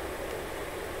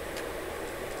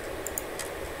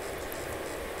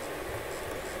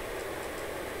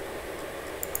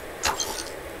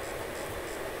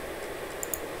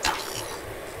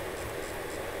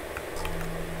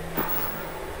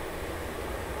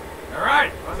 All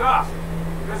right, what's off?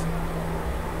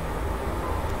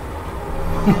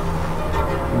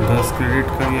 10 credit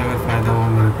का भी अगर फ़ायदा हो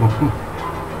मेरे को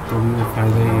तो भी वो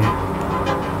फ़ायदा ही है।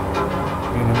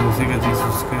 मैंने उसी का चीज़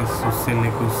उससे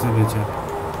लेकर उससे बेचा,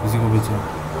 उसी को बेचा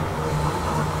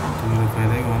तो मेरा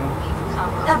फ़ायदा ही हुआ ना।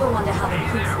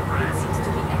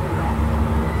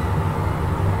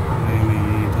 नहीं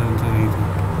ये इधर तो नहीं था।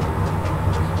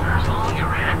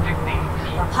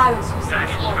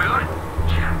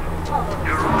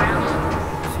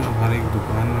 सब हर एक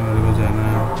दुकान में मेरे को जाना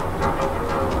है।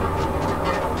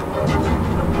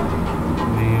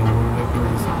 मैं ये ओवर की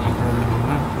वजह से पकड़ा जाऊँगा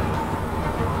ना।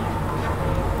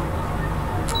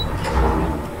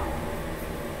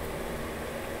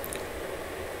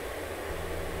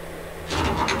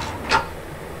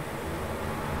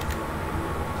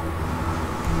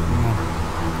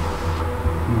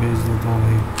 बेच देता हूँ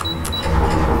भाई,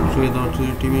 ट्रेड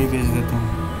ऑथोरिटी में ही बेच देता हूँ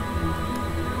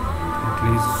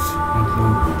एटलीस्ट।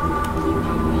 मतलब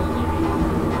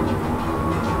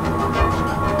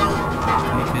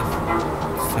ठीक है,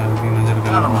 सैलरी नज़र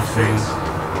करना मुश्किल है,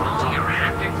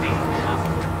 लेकिन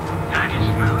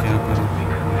क्या करूँ,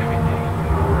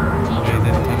 दे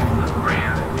देता हूँ।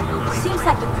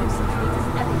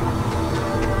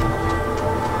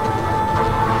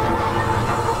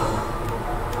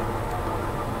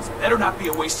 Better not be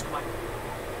a waste of money.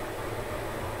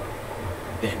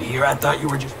 Then here I thought you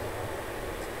were just...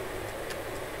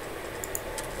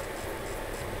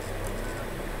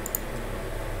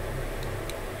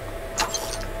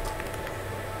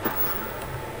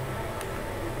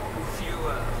 If you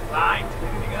find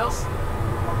anything else,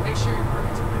 make sure you bring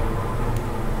it to me.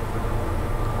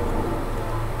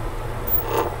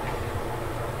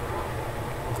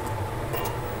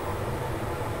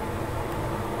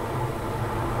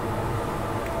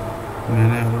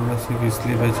 मैंने अरोड़ा सिर्फ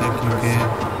इसलिए बेचा क्योंकि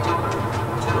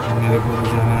मेरे को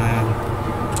जाना है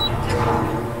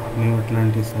न्यू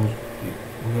अटलांटिस, और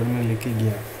अगर मैं लेके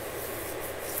गया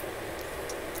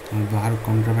और बाहर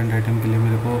कॉन्ट्राबैंड आइटम के लिए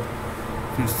मेरे को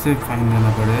फिर से फाइन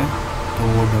देना पड़े तो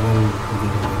वो डबल हो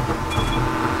जाएगा।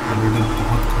 ऑलरेडी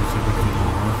बहुत खर्चे कर चुका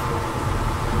हूँ और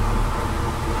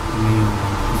नहीं हो रहा,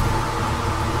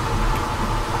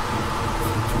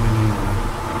 सच में नहीं हो रहा।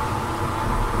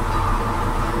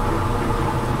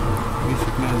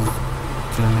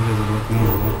 जाने की ज़रूरत नहीं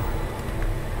होगा,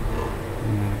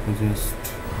 मेरे को जस्ट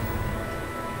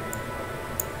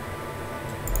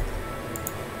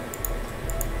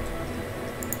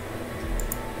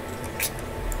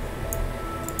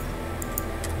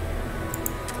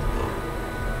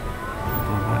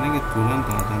दबाने के तुरंत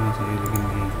आ जाना चाहिए, लेकिन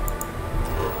नहीं,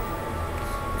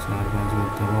 4-5 बार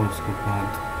दबाओ उसके बाद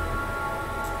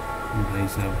भाई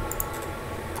साहब।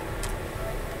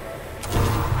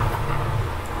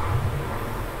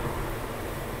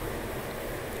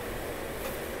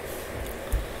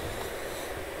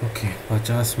 ओके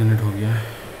 50 मिनट हो गया है,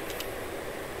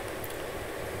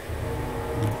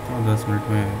 10 मिनट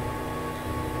में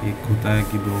एक होता है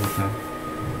कि 2 होता है।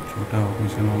 छोटा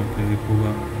मिशन होगा तो 1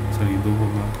 होगा, सॉरी 2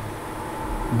 होगा,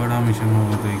 बड़ा मिशन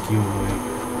होगा तो 1 ही होगा।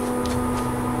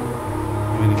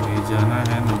 मेरे जाना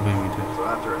है 90 मीटर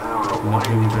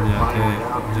 90 मीटर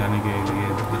जाने के लिए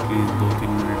एटलीस्ट 2-3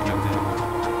 मिनट लग जाएगा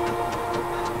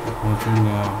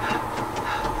पहुँचूँगा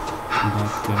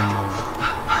बात करूँगा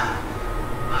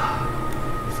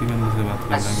इसी बंदे से बात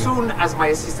कर As लेंगे soon as my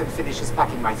assistant finishes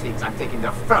packing my things, I'm taking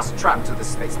the first tram to the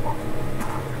spaceport.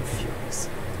 I'm furious.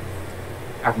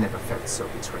 I've never felt so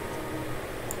betrayed.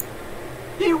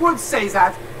 He would say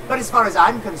that, but as far as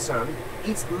I'm concerned,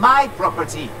 it's my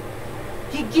property.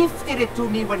 He gifted it to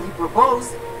me when he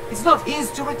proposed. It's not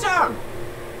his to return.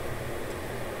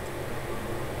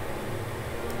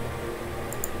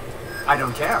 I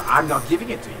don't care. I'm not giving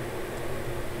it to you.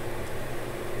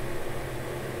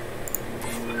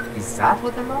 Is that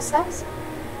what the law says?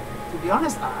 To be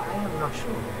honest, I am not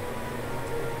sure.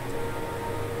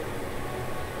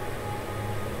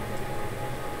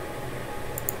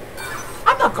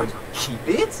 I'm not going to keep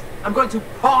it. I'm going to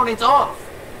pawn it off.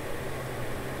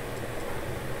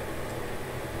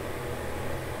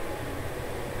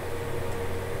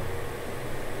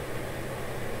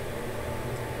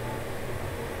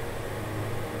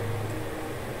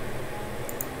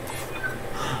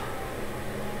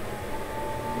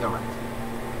 You're right.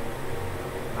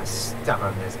 My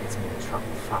stubbornness gets me in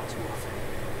trouble far too often.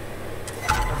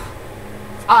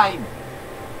 Fine.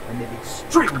 I may be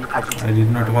extremely agitated. I did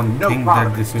not even think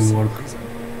that this will work.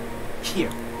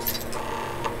 Here.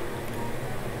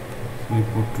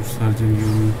 Report to Surgeon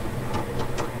Yumi.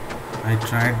 I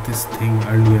tried this thing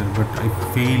earlier, but I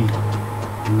failed.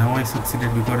 Now I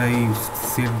succeeded because I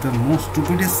said the most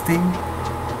stupidest thing.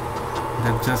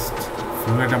 That just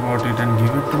forget about it and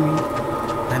give it to me.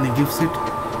 And he gives it.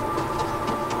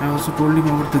 I also told him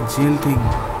about the jail thing,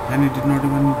 and he did not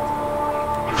even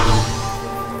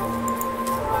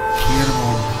care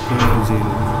about going to jail.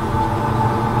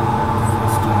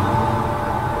 First time.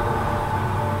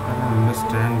 I don't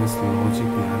understand this logic,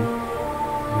 man.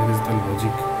 Where is the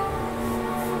logic?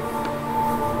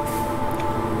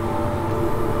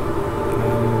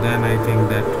 And then I think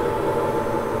that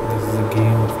this is a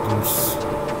game, of course.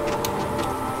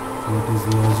 What is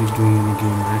logic doing in a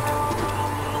game, right?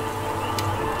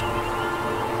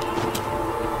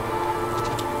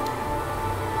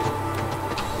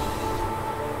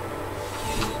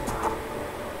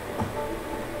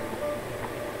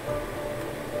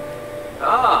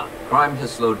 Crime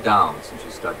has slowed down since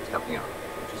you started helping out,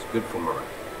 which is good for morale.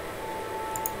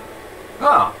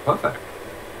 Ah, perfect.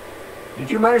 Did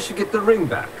you manage to get the ring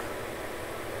back?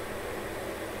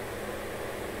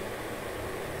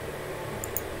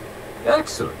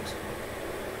 Excellent.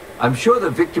 I'm sure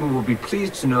the victim will be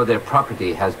pleased to know their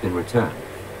property has been returned.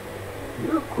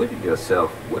 You acquitted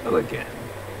yourself well again.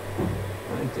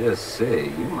 I dare say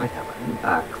you might have a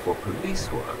knack for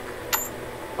police work.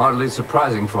 Hardly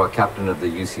surprising for a captain of the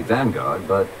UC Vanguard,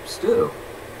 but still,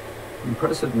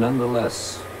 impressive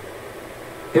nonetheless.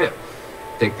 Here,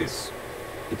 take this.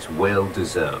 It's well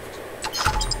deserved.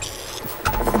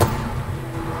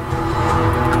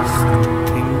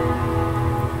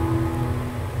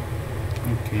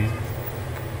 Okay.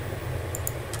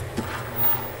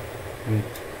 Wait,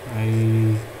 I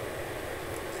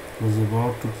was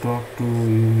about to talk to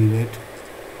Yumi, right?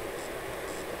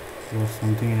 Or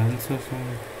something else or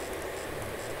something?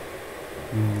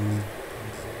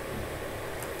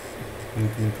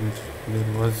 Wait. There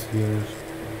was here.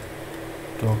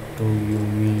 Talk to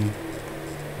Yumi.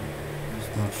 It's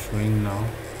not showing now.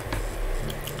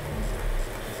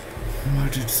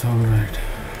 But it's alright.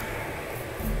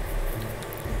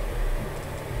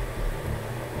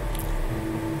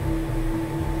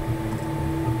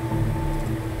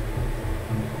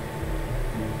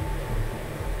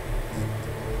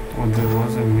 Oh, there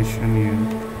was a mission here.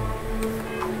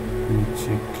 Let me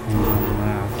check on the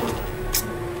map.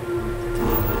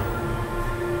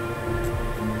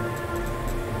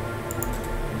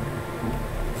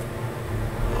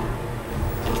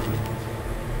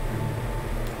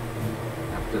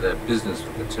 After that business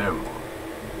with the terminal,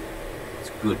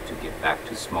 it's good to get back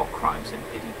to small crimes and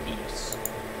petty thieves.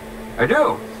 I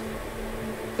do.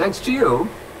 Thanks to you,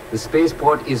 the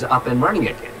spaceport is up and running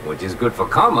again, which is good for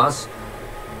commerce,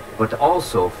 but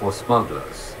also for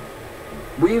smugglers.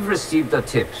 We've received a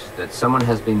tip that someone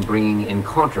has been bringing in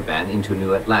contraband into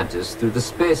New Atlantis through the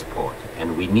spaceport,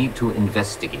 and we need to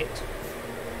investigate.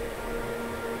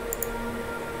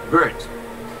 Bert,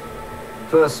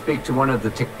 first speak to one of the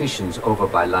technicians over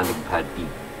by landing pad B.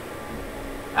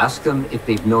 Ask them if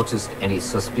they've noticed any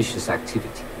suspicious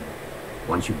activity.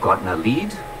 Once you've gotten a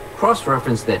lead,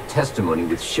 cross-reference their testimony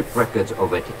with ship records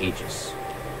over at Aegis.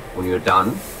 When you're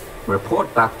done,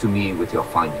 report back to me with your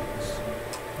findings.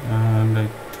 And I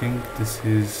think this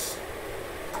is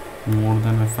more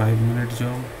than a 5-minute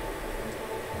job.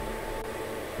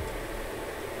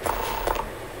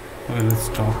 Okay, let's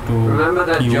talk to Remember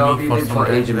that job you did for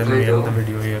Agent then we end Plato? the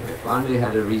video here. If Andre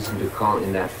had a reason to call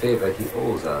in that favor he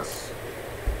owes us.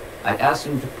 I asked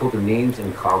him to put the names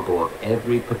and cargo of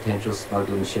every potential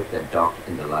smuggling ship that docked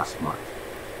in the last month.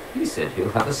 He said he'll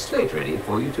have a slate ready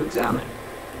for you to examine.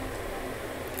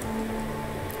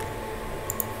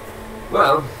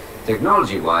 Well,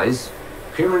 technology-wise,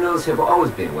 criminals have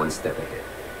always been one step ahead.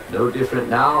 No different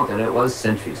now than it was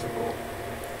centuries ago.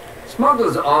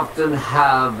 Smugglers often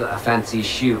have a fancy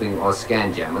shielding or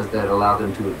scan jammers that allow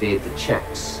them to evade the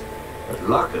checks. But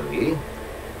luckily,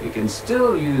 we can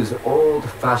still use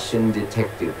old-fashioned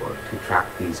detective work to track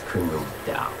these criminals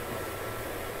down.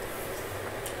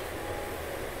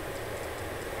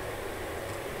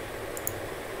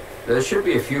 There should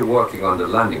be a few working on the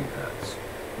landing pads.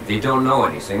 If they don't know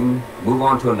anything, move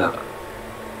on to another.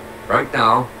 Right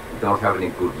now, we don't have any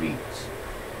good leads.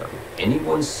 But if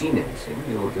anyone's seen anything,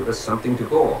 you'll give us something to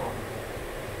go on.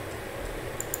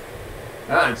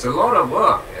 It's a lot of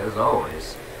work, as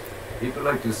always. People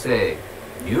like to say,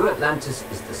 New Atlantis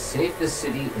is the safest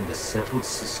city in the settled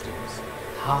systems.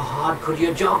 How hard could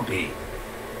your job be?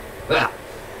 Well,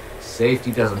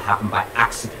 safety doesn't happen by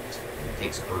accident. It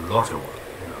takes a lot of work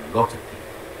and a lot of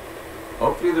people.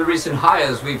 Hopefully the recent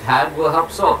hires we've had will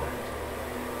help solve that.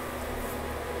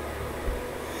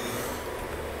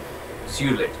 See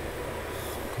you later.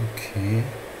 Okay,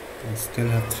 I still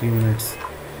have 3 minutes.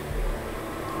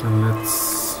 So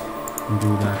let's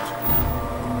do that.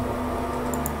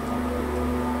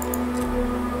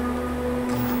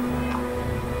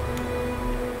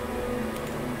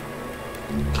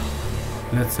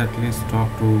 Let's at least talk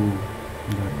to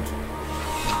that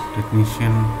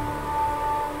technician.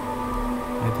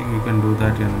 I think we can do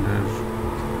that in under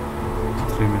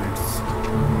 3 minutes.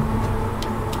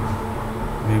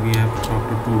 Maybe I have to talk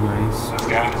to 2 guys. This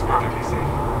guy is perfectly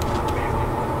safe.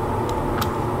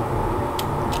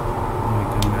 I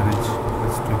can manage.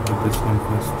 Let's talk to this one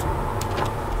first.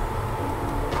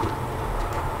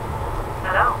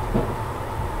 Hello?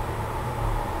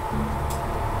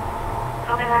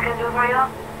 Something I can do for you?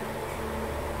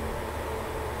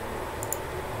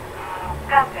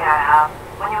 Can't say I have.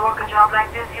 When you work a job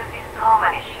like this, you see so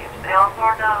many ships. They all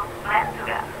sort of blend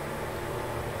together.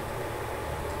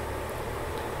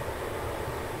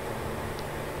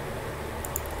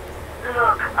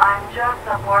 Look, I'm just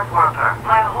a port worker.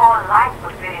 My whole life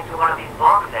would fit into one of these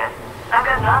boxes. I've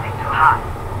got nothing to hide.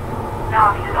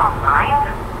 Now, if you don't mind,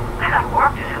 I got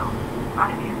work to do.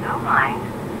 And if you do mind,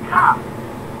 tough.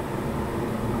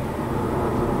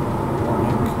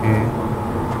 Okay.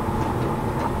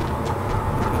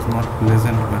 It was not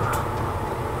pleasant, but...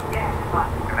 Yes, what?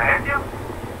 Can I help you?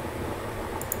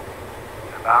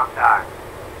 It's about time.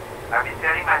 I've been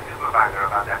telling my supervisor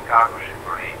about that cargo ship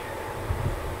for ages.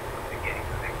 Beginning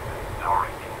to think that it's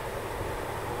ignoring me.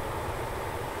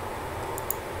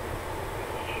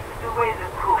 It's the way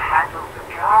the crew handles the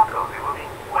cargo. They were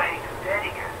being way too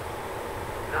delicate.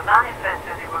 The manifest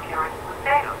said they were carrying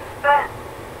potatoes, but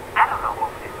I don't know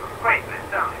what it was great, but it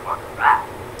certainly wasn't bad.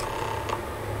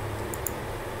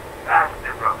 That's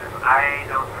the problem. I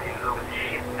don't really look at the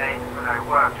ship names when I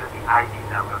work, just the ID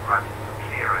number running for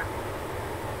clearance.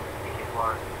 I think it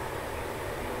was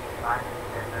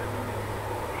 57.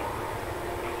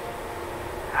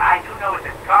 I do know it's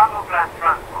a cargo class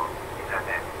transport. Is that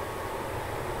it?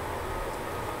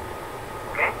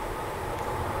 Okay?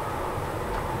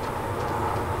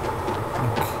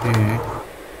 Okay.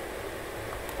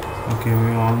 Okay,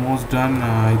 we're almost done.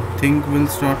 I think we'll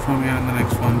start from here in the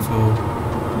next one. So,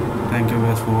 thank you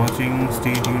guys for watching.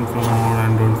 Stay tuned for more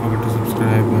and don't forget to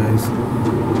subscribe, guys.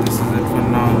 This is it for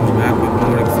now. We're back with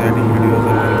more exciting videos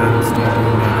and then stay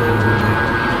tuned and have a good day.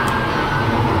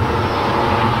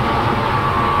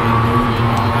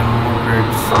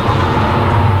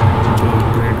 To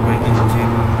upgrade my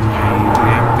engine, my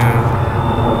reactor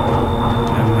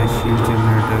and my shield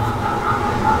generator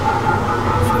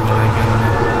so that I can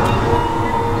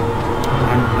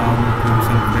hunt down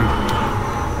crimson fleet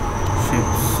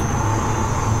ships,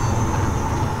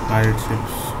 pirate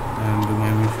ships and do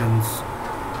my missions.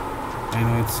 I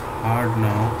know it's hard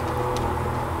now,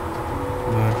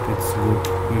 but it's good,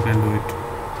 we can do it.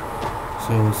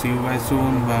 So see you guys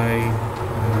soon, bye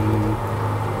and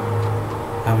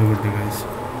have a good day, guys.